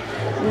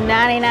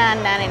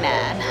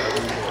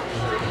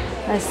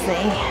 $99.99. Let's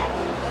see.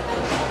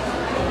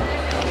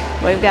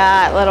 We've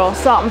got little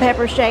salt and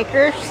pepper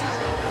shakers.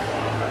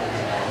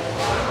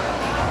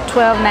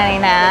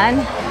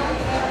 $12.99.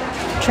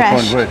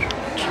 Trash. Which?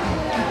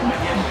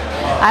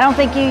 I don't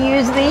think you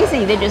use these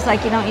either, just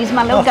like you don't use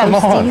my little Oh, come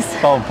on. ghosties.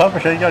 Salt and pepper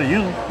shake, you gotta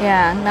use them.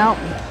 Yeah, nope.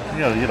 You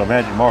gotta get a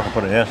magic marker,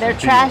 put an S. They're and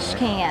T trash on it.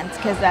 cans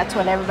because that's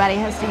what everybody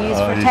has to use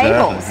for Exactly.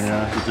 tables.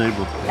 Yeah, it's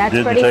table. That's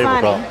Disney pretty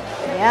funny. tabletop.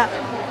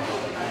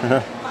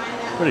 Yep.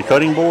 Pretty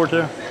cutting board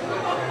there.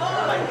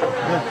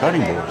 Yeah,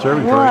 cutting board.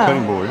 Serving tray Whoa.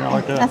 cutting board. Yeah, I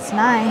like that. That's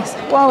nice.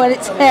 Whoa, and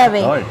it's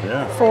heavy. Nice,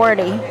 yeah.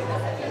 40.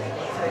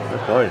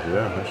 That's nice,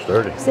 yeah. That's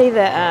sturdy. See the,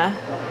 Yeah,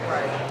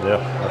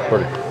 that's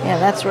pretty. yeah,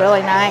 that's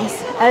really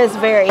nice. That is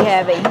very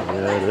heavy.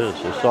 Yeah, it is.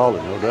 It's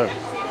solid, no doubt.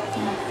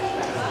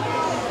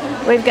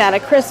 We've got a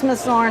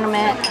Christmas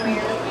ornament.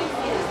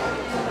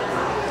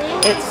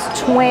 It's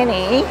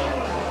 20.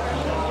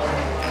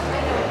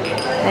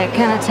 They're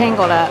kind of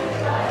tangled up.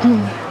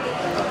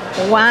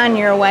 Wind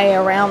your way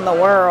around the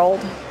world.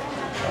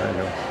 There you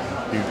go.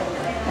 Cute.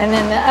 And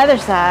then the other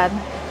side,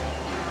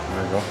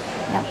 There you go.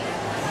 yep,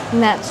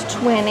 and that's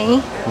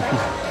 20.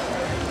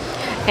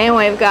 And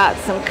we've got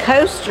some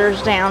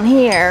coasters down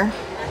here,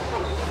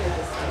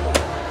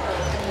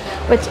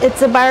 which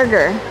it's a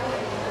burger.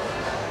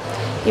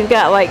 You've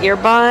got like your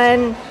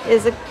bun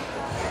is a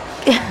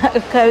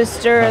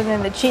coaster, and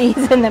then the cheese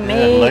and the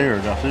Yeah, meat.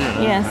 layers. I see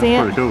it. Yeah, That's see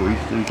it? pretty cool.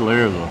 Each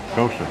layer is a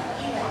coaster.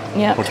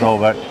 Yep, Put it all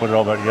back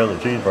together.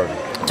 Cheeseburger.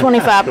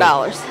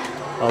 $25.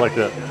 I like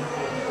that.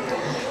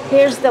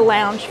 Here's the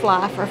lounge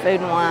fly for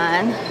Food and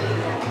Wine.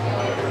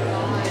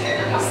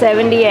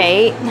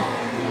 78.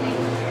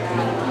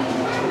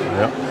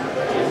 Yep.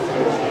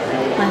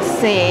 Let's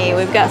see,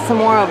 we've got some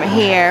more over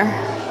here.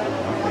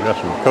 We got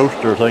some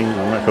coaster things,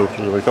 not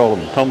coasters, we call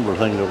them tumbler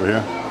things over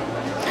here.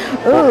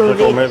 Ooh,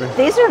 Corksicle, maybe?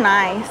 these are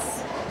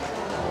nice.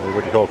 What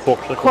do you call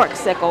corksicle?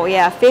 Corksicle,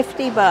 yeah,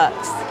 50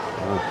 bucks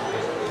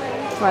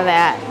for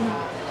that.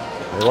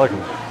 They like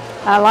them.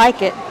 I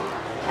like it.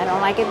 I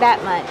don't like it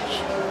that much.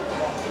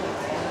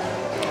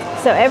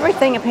 So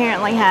everything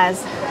apparently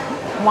has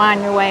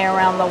wind your way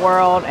around the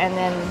world, and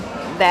then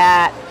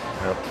that,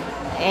 Yep.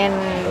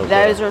 and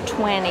those are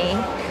 20.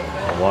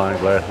 Wine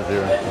glasses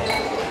here.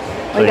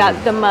 We got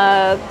the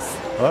mugs.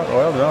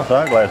 Well, the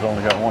outside glass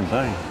only got one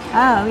thing.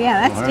 Oh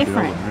yeah, Don't that's have the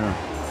different. other, yeah.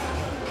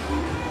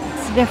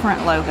 It's a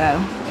different logo.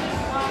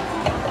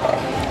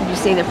 Did you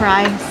see the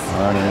price?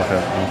 I didn't look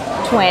at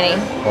it. 20.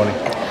 20.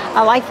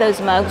 I like those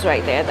mugs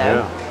right there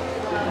though.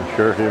 Yeah. And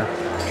shirt here.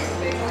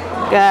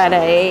 Got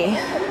a,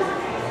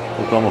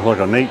 Looks almost like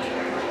a neat.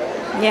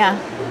 yeah.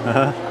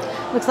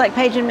 Looks like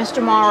Paige and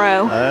Mr.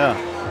 Morrow. Yeah.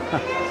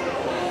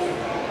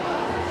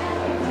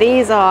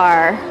 These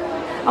are,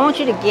 I want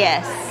you to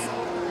guess.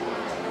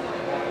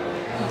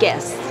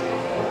 Guess.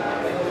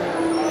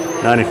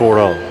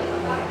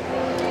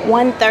 $94.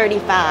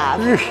 135.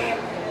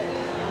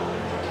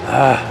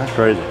 That's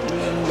crazy.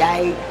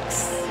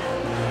 Yikes.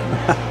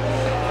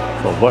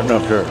 So button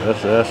up shirt.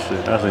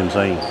 That's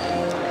insane.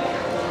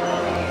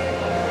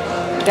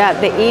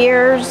 Got the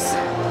ears,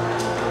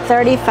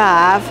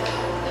 35.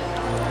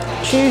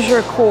 Choose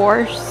your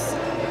course.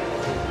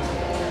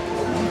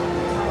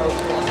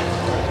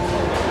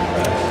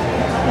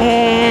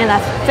 And I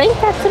think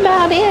that's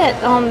about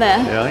it on the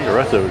Yeah, I think the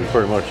rest of it is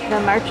pretty much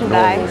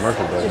merchandise. normal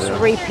merchandise. Just Yeah.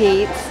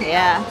 repeats,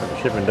 yeah.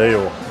 The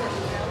Chippendale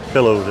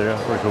pillows there.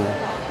 Pretty cool.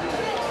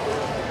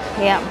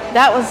 Yeah,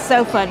 that was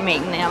so fun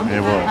meeting them.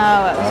 It was.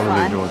 Oh, it was I really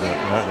fun. enjoyed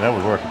that. That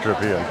was worth the trip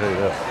here, I can tell you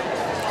that.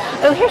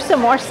 Oh, here's some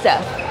more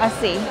stuff. I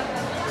see.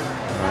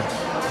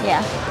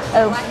 Yeah.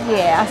 Oh,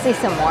 yeah, I see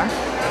some more.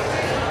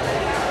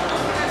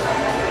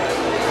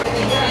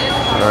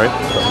 All right,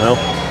 something else?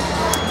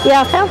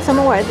 Yeah, I found some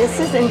more. This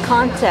is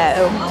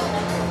Encanto.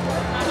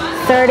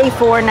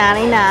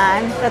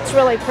 $34.99. That's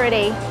really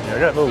pretty. Yeah, I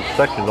got little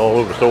sections all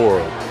over the store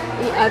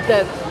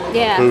of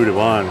Yeah. food and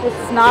wine.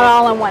 It's not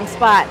all in one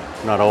spot.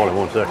 Not all in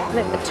one section.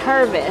 Look, the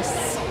Tervis.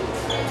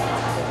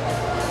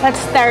 That's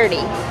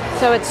 30.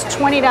 So it's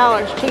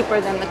 $20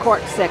 cheaper than the That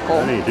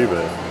Corksicle. ain't too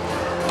bad.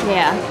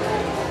 Yeah.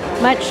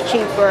 Much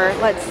cheaper.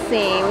 Let's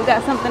see. We've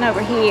got something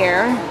over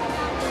here.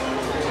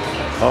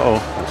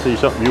 Uh-oh, I see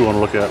something you want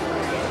to look at.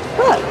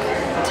 Look,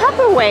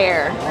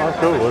 Tupperware. Oh, that's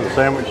cool. There's a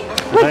sandwich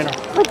container.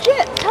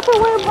 Legit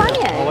Tupperware I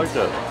brand. like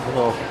that. That's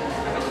awesome.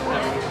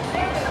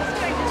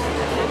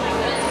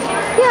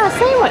 Yeah,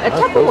 sandwich, a That's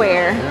cool.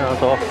 Tupperware. Yeah,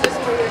 that's awesome.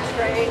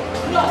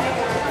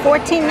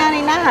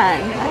 $14.99.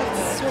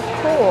 That's so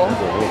cool. A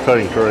little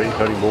cutting tray,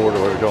 cutting board, or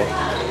whatever you call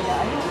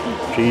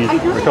it. Cheese,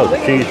 we call it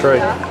the cheese tray.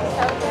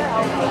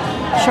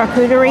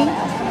 Charcuterie.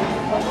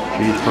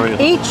 Cheese tray.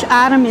 Each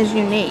item is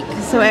unique,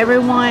 so every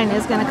one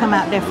is going to come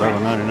out different.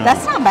 $11.99.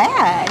 That's not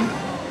bad.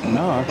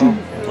 No, that's awesome.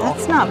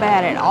 That's not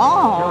bad at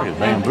all. It's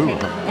bamboo.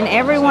 And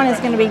everyone is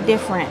going to be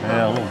different.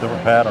 Yeah, a little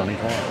different pattern each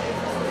one.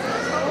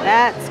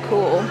 That's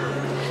cool.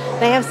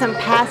 They have some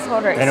pass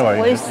holder Anyway,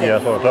 exclusive. yeah,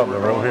 that's what I'm talking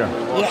about over here.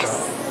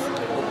 Yes.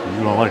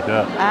 You don't like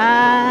that.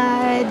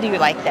 I do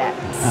like that.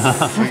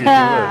 Figured you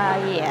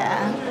would.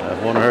 Yeah.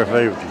 That's one of her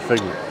favorites, you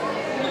figure.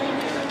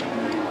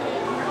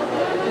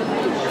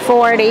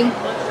 40.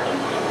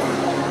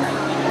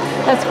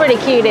 That's pretty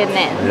cute, isn't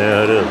it?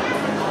 Yeah, it is.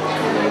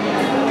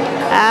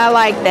 I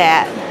like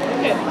that.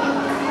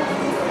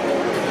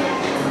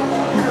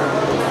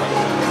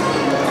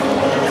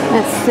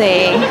 Let's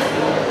see.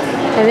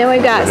 And then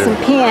we've got some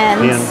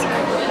pins. Pins.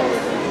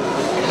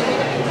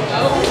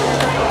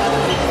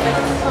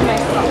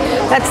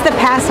 That's the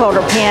pass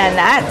holder pin.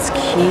 That's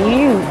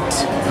cute.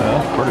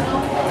 Yeah, that's pretty.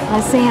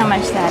 Let's see how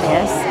much that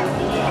is.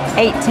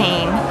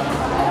 18.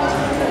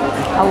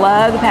 I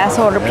love the pass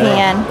holder Yeah,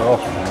 pin. that's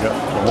awesome. We got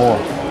some more.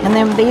 And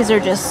then these are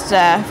just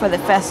for the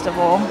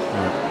festival.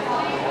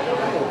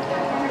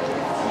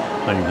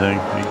 Same thing,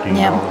 $18.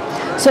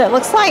 Yeah. So it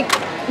looks like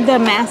the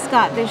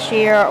mascot this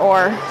year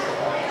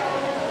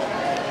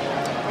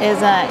is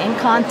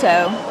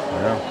Encanto.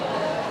 Yeah.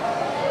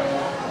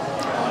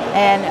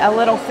 And a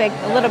little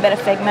bit of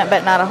Figment,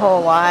 but not a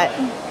whole lot.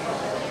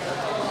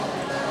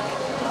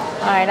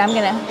 All right, I'm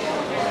gonna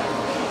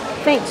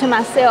think to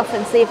myself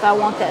and see if I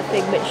want that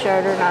Figment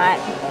shirt or not.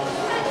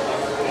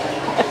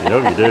 You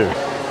know you do.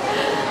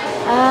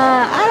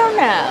 I don't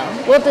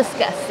know. We'll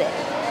discuss it.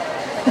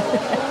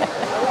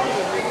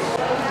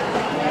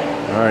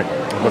 All right,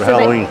 let's go to So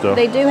Halloween stuff.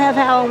 They do have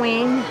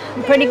Halloween.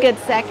 A pretty good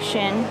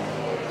section.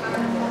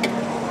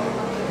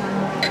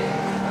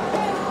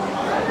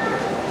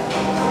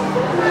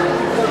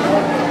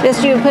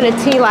 This you would put a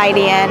tea light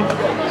in.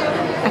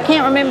 I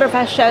can't remember if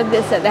I showed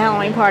this at the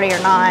Halloween party or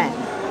not.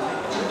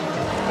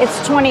 It's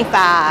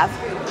 $25.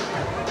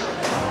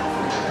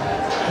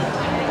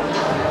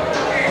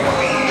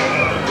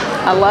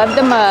 I love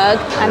the mug.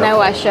 I know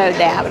I showed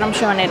that, but I'm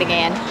showing it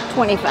again.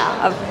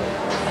 25.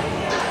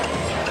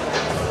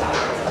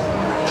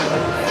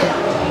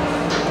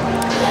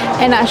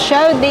 And I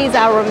showed these,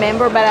 I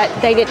remember, but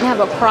they didn't have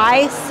a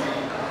price.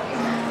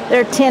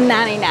 They're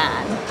 $10.99.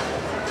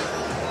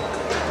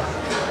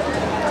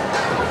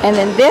 And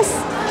then this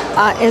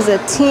is a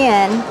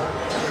tin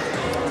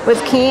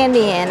with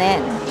candy in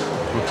it.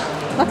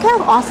 Look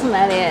how awesome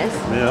that is.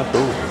 Yeah,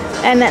 cool.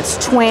 And that's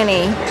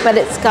 20, but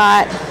it's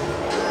got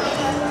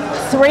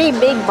 3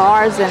 big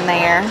bars in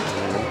there.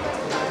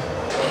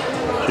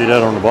 See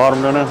that on the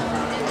bottom down there?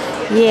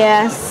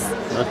 Yes.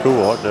 That's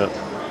cool, I like that.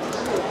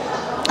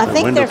 I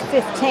think they're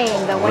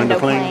 15, the window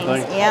cleans.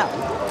 thing? Yep.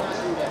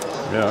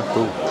 Yeah, that's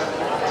cool.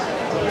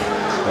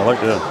 I like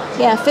that.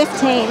 Yeah,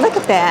 15. Look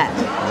at that.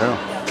 Yeah.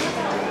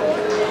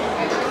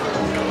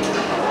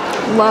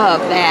 Love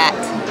that.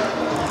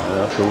 Yeah,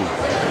 that's cool.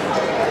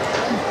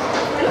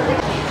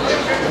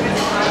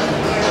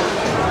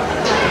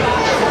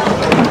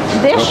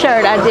 This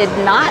shirt I did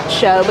not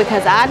show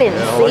because I didn't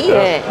see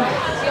it.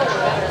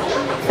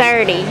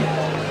 30.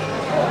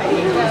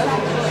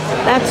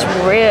 That's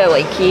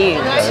really cute.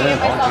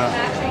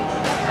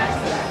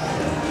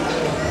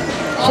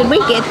 Should we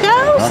get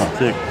those? Kind of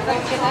thick.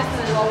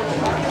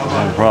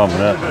 No problem with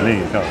that for me.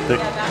 It's kind of thick.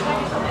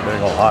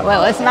 They're all hot.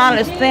 Well, it's not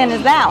as thin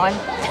as that one.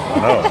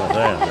 No, that's what I'm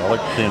saying. I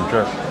like the thin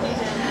shirt.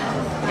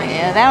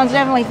 Yeah, that one's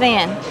definitely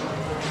thin.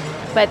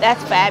 But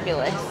that's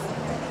fabulous.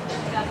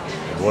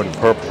 If it wasn't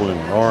purple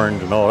and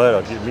orange and all that,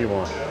 I'd give me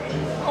one.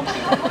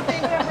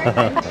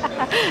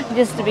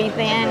 Just to be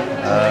thin.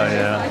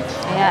 Yeah.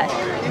 Yeah.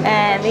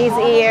 And these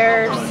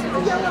ears.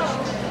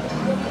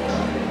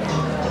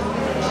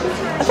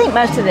 I think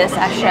most of this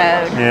I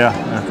showed. Yeah,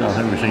 I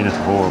think we've seen this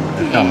before,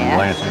 but it's kind of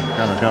glancing.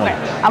 Kind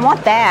of. I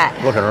want that.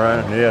 Looking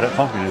around. Yeah, that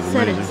pumpkin is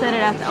amazing. Set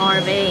it at the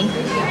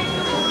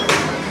RV.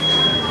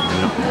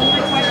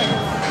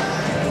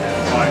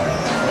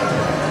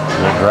 Is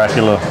that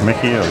Dracula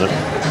Mickey or that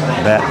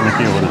Bat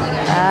Mickey? What is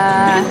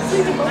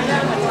it?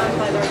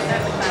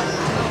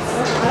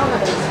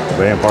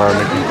 Vampire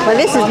Mickey. Well,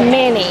 this is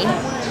Minnie.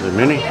 Is it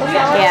Minnie?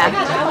 Yeah.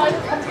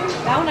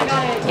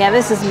 Yeah,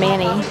 this is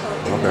Minnie.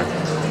 Okay.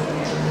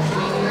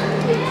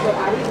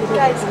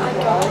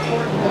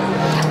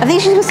 I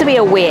think she's supposed to be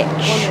a witch.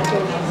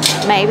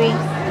 Maybe.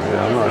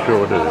 Yeah, I'm not sure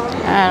what it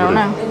is. I don't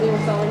know.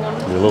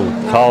 A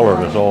little collar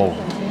that's all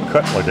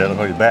cut like that. Looks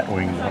like bat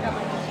wings.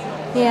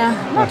 Yeah,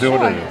 I'm not sure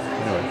what it is.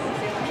 Anyway.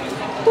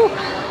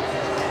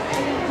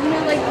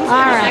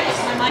 Alright.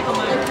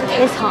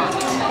 It's hot.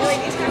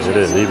 It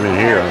is. Even in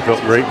here, I felt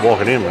great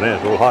walking in, but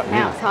it's a little hot in Now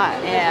here. it's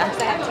hot, yeah.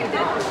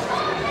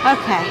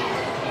 Okay,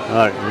 All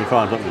right, let me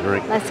find something to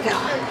drink. let's go.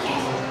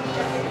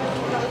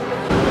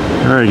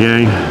 All right,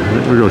 gang. I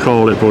think we're going to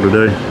call it for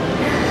today.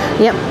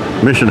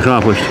 Yep, Mission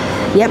accomplished.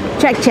 yep,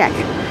 check.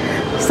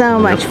 So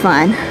much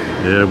fun.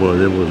 Yeah, it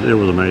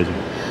was amazing.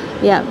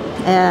 Yep.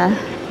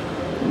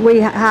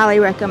 We highly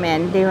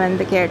recommend doing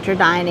the character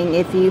dining.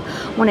 If you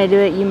want to do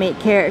it, you meet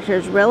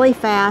characters really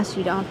fast.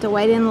 You don't have to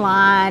wait in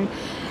line.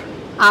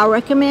 I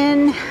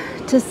recommend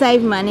to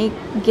save money,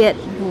 get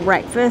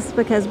breakfast,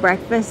 because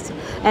breakfast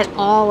at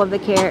all of the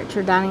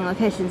character dining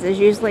locations is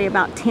usually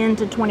about $10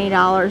 to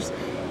 $20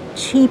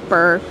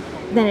 cheaper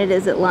than it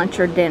is at lunch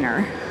or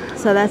dinner.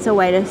 So that's a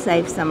way to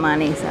save some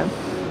money. So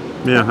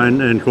Yeah,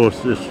 and of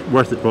course it's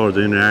worth it for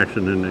the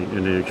interaction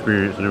and the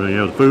experience and everything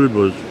else. Food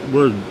was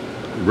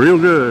real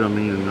good. I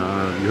mean,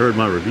 you heard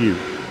my review.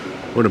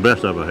 One of the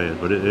best I've ever had,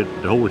 but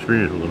the whole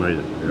experience was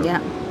amazing.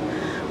 yeah.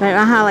 But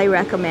I highly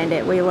recommend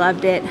it. We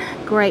loved it.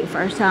 Great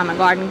first time at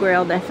Garden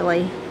Grill.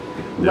 Definitely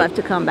love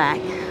to come back.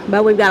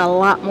 But we've got a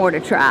lot more to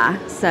try.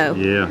 So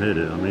Yeah, it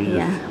is. I mean,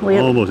 Yeah,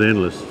 it's almost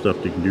endless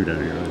stuff you can do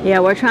down here. Right? yeah,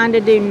 we're trying to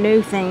do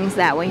new things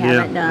that we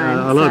haven't done.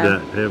 I love so.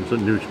 that. Having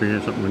something new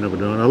experience, something we've never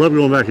done. I love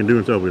going back and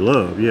doing stuff we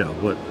love, yeah,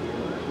 but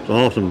it's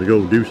awesome to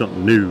go do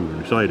something new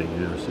and exciting.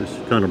 You know,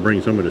 it's kind of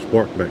brings some of the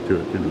spark back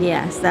to it. You know?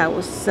 Yes, that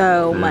was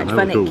so much that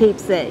fun. was cool.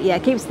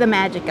 It keeps the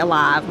magic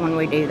alive when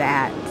we do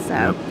that. So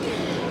Yep.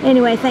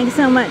 anyway, thanks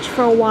so much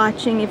for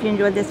watching. If you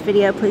enjoyed this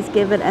video, please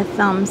give it a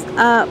thumbs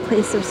up.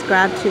 Please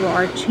subscribe to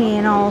our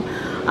channel.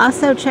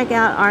 Also check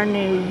out our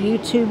new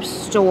YouTube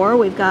store.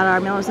 We've got our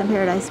Millers in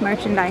Paradise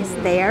merchandise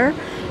there.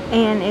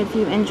 And if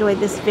you enjoyed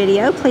this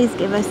video, please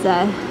give us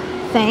a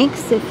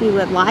thanks if you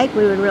would like.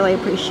 We would really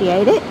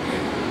appreciate it.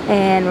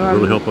 And It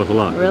really helped us a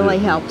lot. Really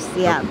helps,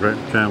 yeah. Helped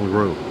the channel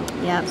grow.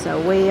 Yep, so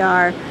we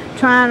are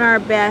trying our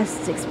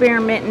best,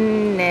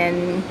 experimenting,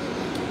 and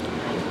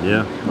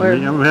Yeah,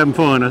 I'm having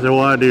fun. That's the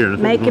whole idea.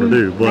 That's what we're going to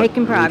do. But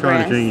making we're trying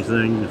progress. to change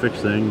things and fix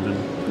things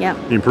and yep,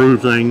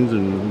 improve things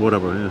and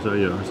whatever. And so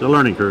yeah, it's a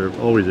learning curve.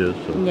 Always is.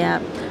 So.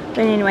 yep. But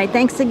anyway,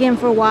 thanks again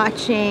for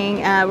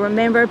watching.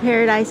 Remember,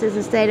 paradise is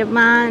a state of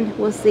mind.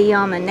 We'll see you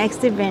on the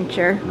next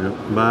adventure.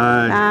 Yep.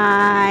 Bye.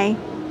 Bye.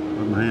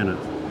 Put my hand up.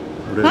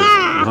 Whatever.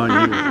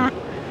 Behind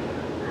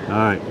you. All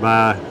right.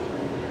 Bye.